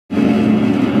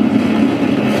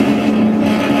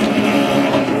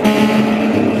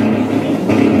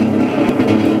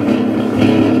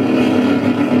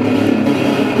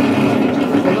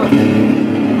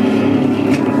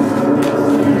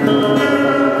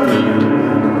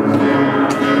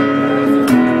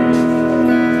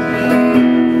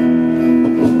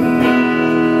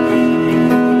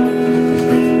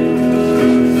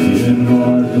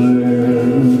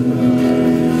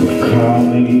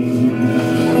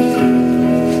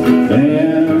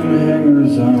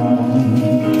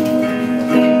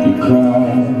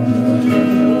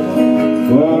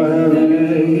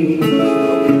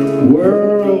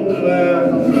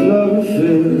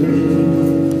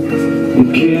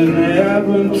can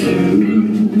happen to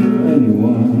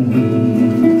anyone.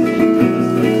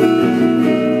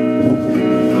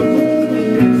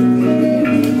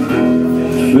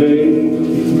 Fate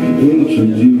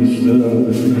introduced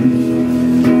us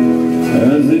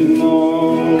as the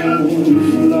most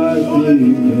likely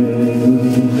pair.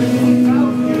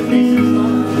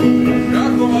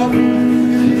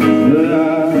 But I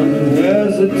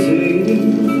hesitated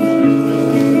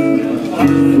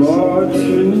for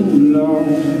too long,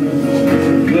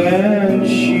 then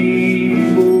she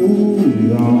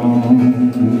moved on.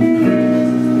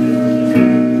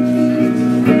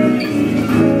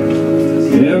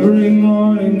 Every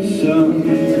morning sun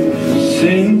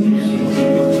sings,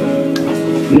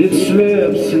 it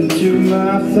slips into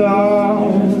my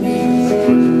thoughts.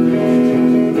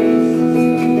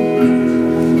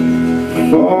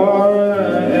 For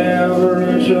an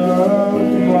average of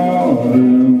more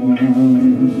than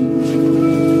once,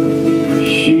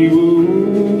 she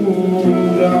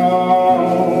moved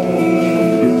on.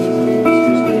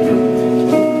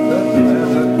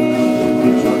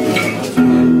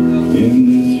 In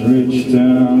this rich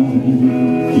town,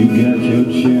 you get your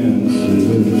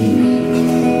chances,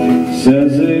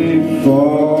 says a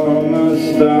former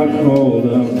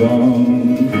stockholder bum.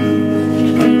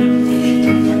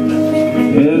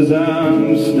 As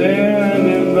I'm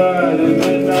standing by the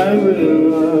midnight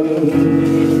river,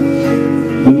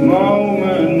 the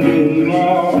moment is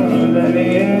more than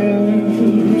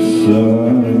the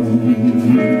sun.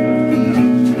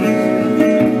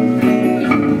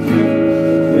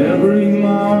 Every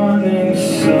morning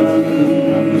sun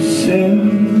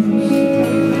sings,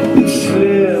 it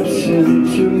slips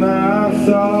into my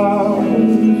thoughts.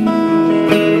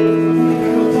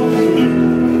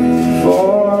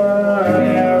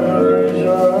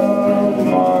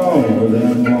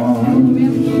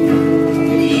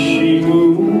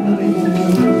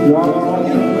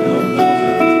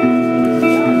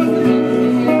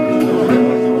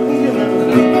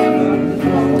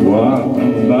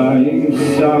 Buying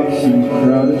socks in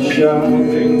crowded shop,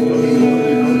 the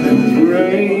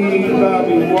great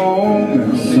Bobby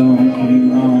Womack song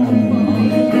came on.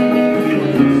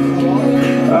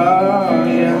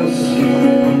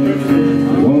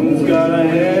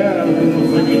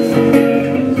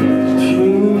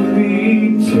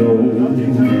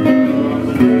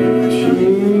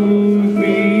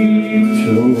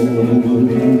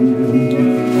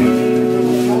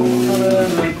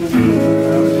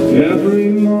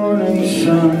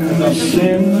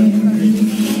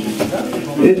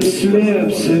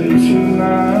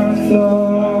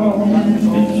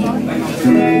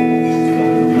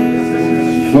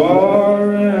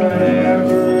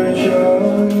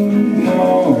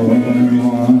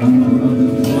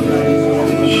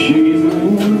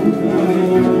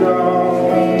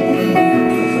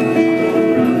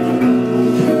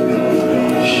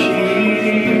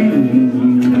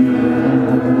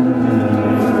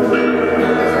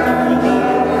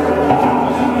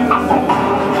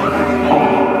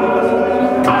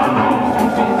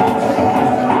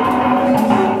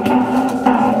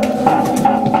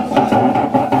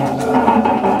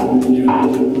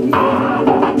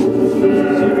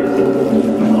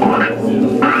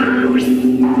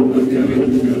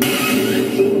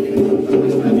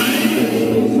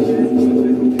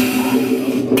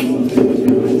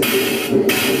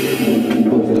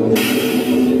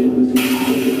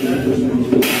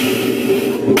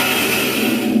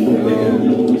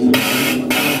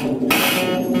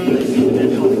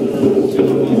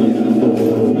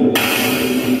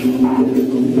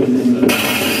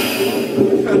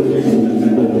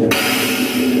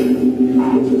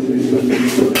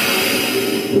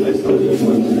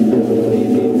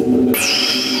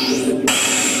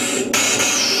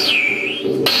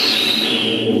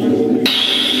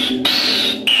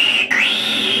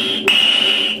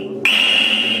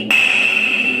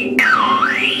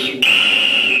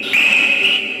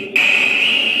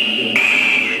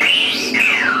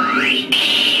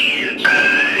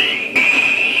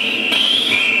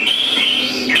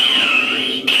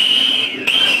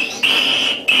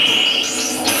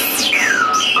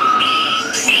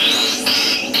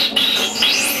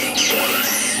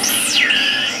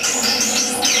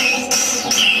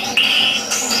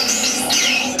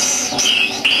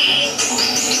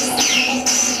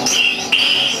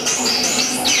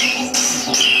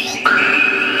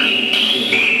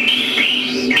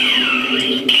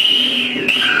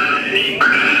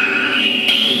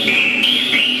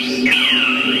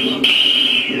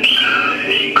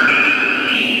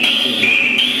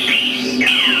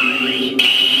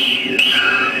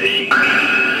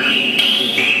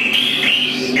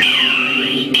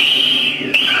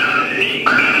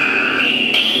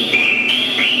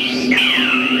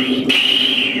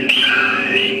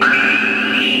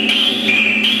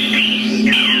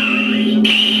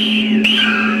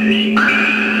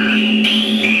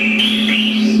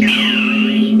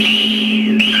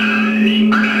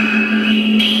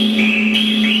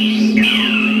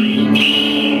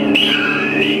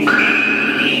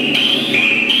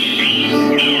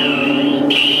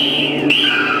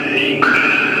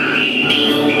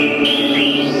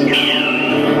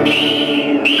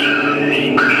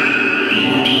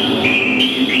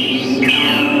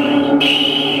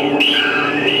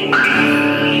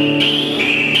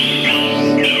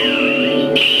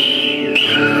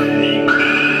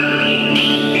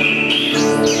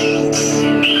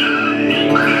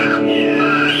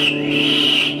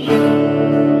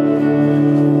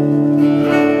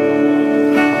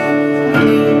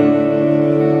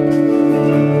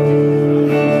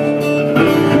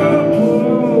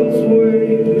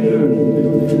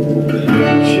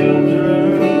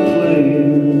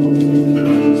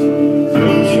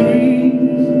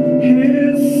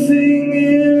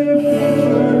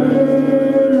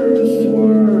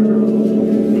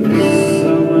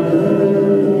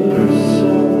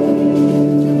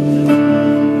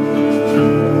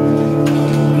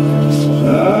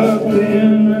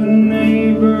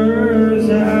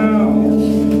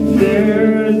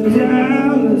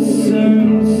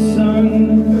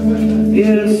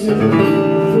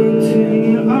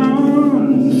 putting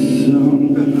on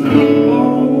some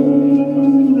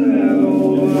old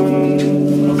album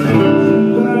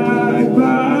by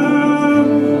Bob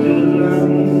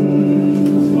Dylan.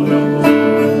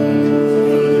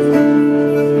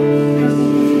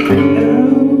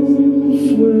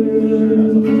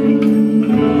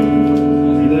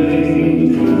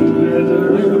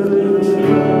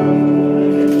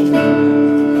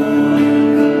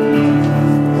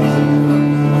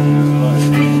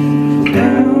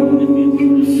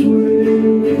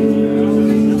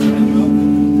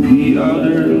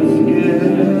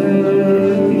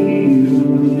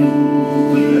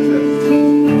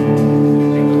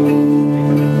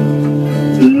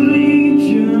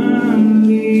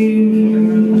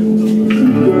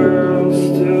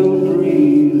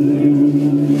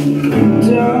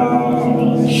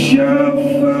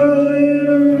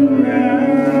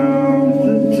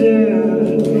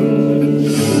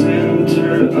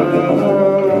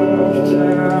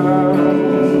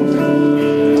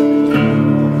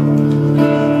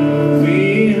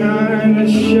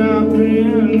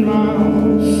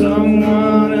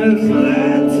 Someone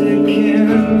athletic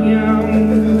and young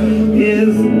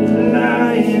is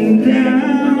lying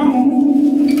down,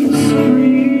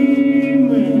 screaming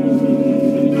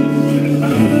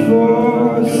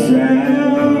for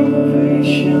salvation.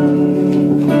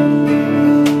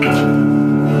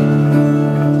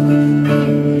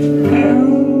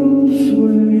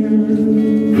 Elsewhere,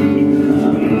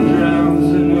 I'm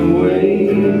drowsing away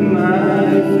my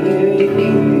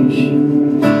vacation.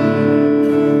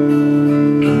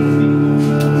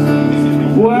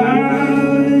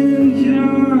 While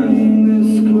enjoying the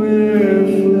square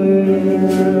flare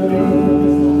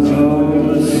of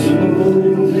a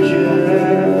smooth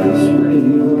jazz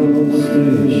radio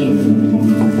station.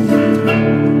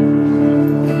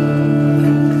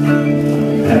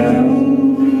 Elsewhere,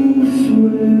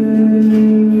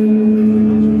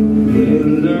 they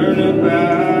learn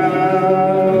about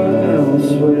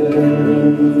elsewhere.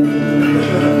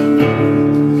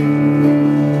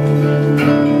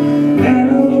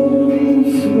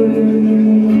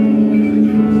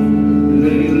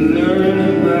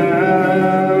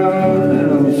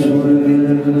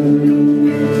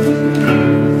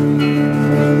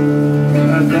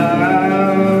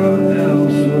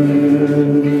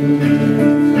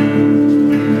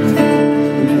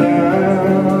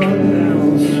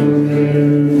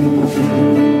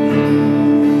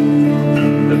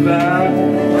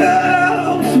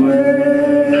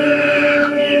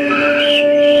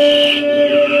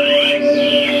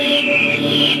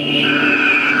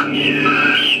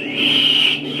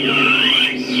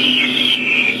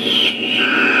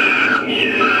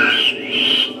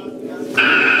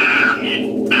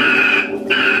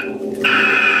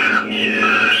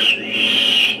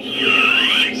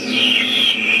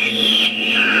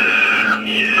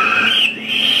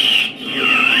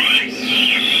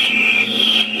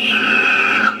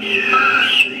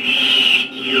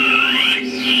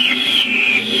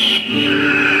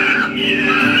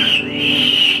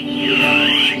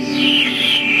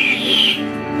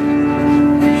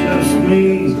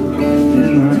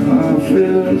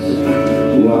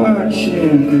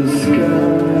 Watching the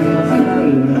sky,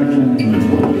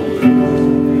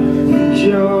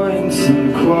 enjoying some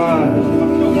quiet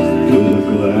with a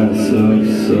glass of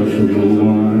sufferable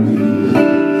wine.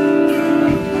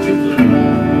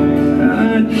 I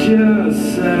just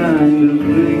signed a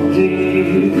big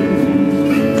deal,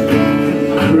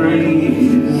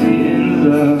 crazy in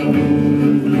love.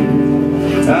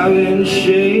 I've been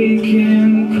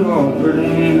shaking corporate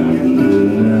hands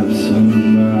with absent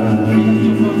mind.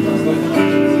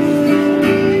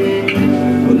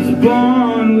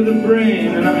 Born with a brain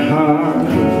and a heart,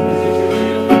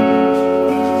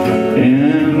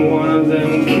 and one of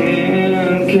them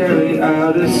can carry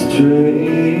out a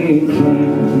straight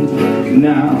plan.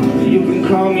 Now you can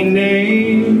call me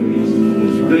names,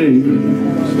 baby,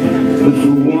 but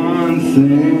for one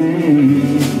thing,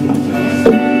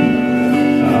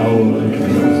 I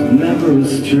was never a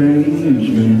strange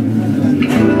man.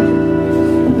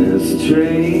 A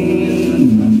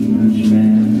strange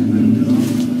man.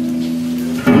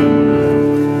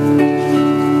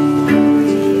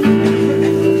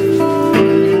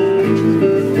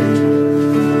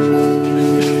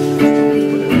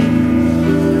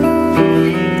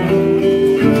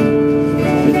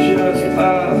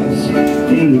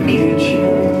 In the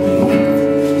kitchen,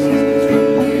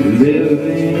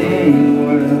 living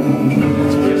well,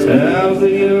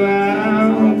 helping you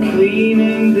out,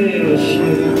 cleaning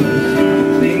dishes,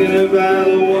 thinking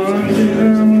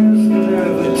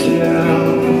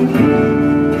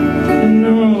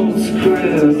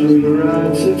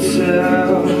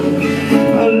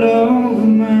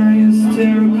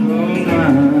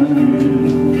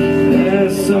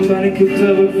Cooked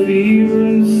up a fever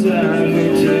inside me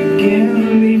to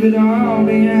again leave it all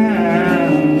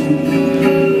behind.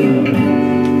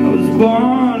 I was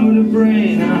born with a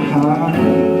brain and a heart,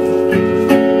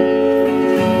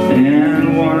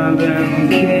 and one of them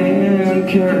can't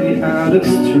carry out a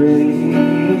straight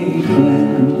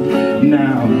plan.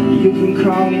 Now you can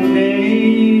call me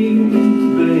names,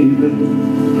 baby,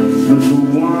 but for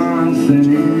one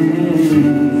thing,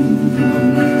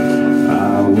 I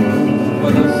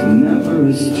was never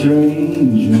a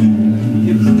stranger,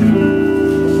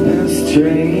 a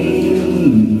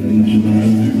strange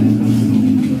man.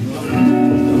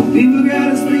 People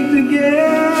gotta stick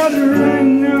together, I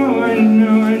know,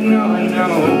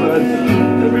 but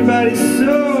everybody's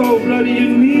so bloody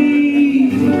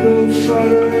unique. Go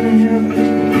further in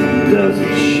heaven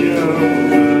doesn't show.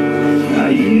 Now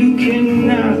you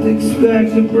cannot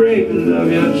expect the bravery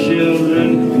of your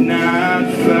children, not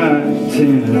 5,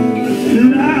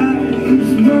 10.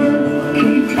 Life's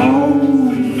murky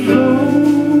overflow.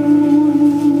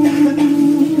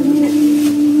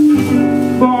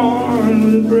 Born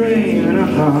with a brain and a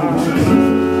heart,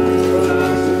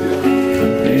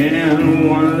 and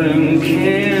one of them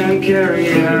can't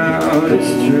carry out a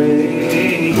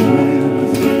straight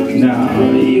plan.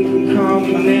 Now you can call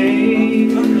me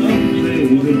names,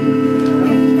 baby,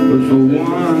 but for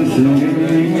one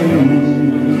thing,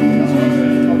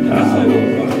 I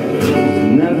was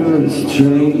never a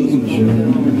stranger,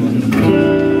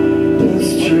 a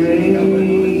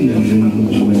strange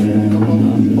man.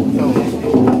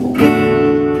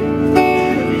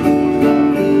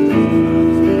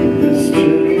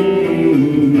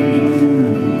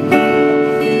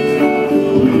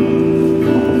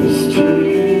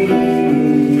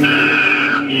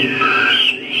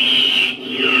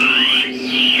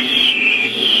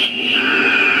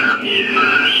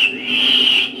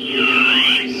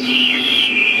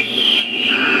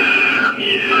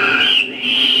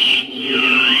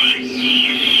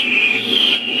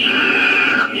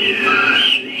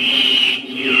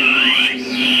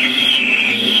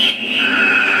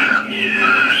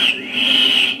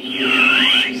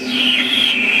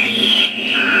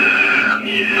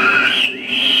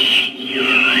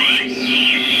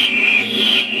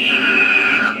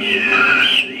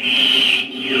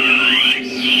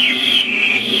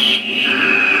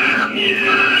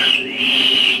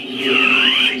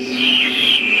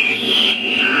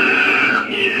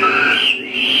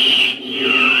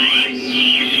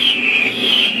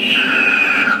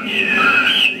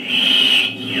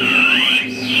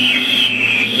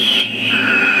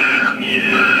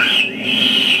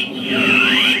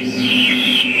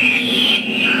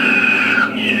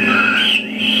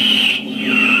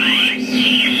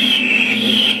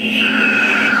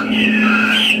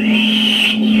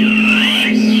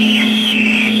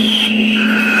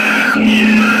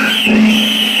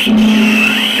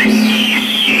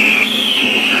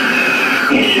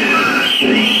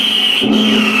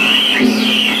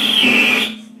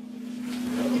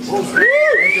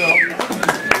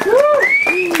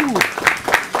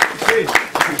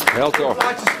 Heel tof.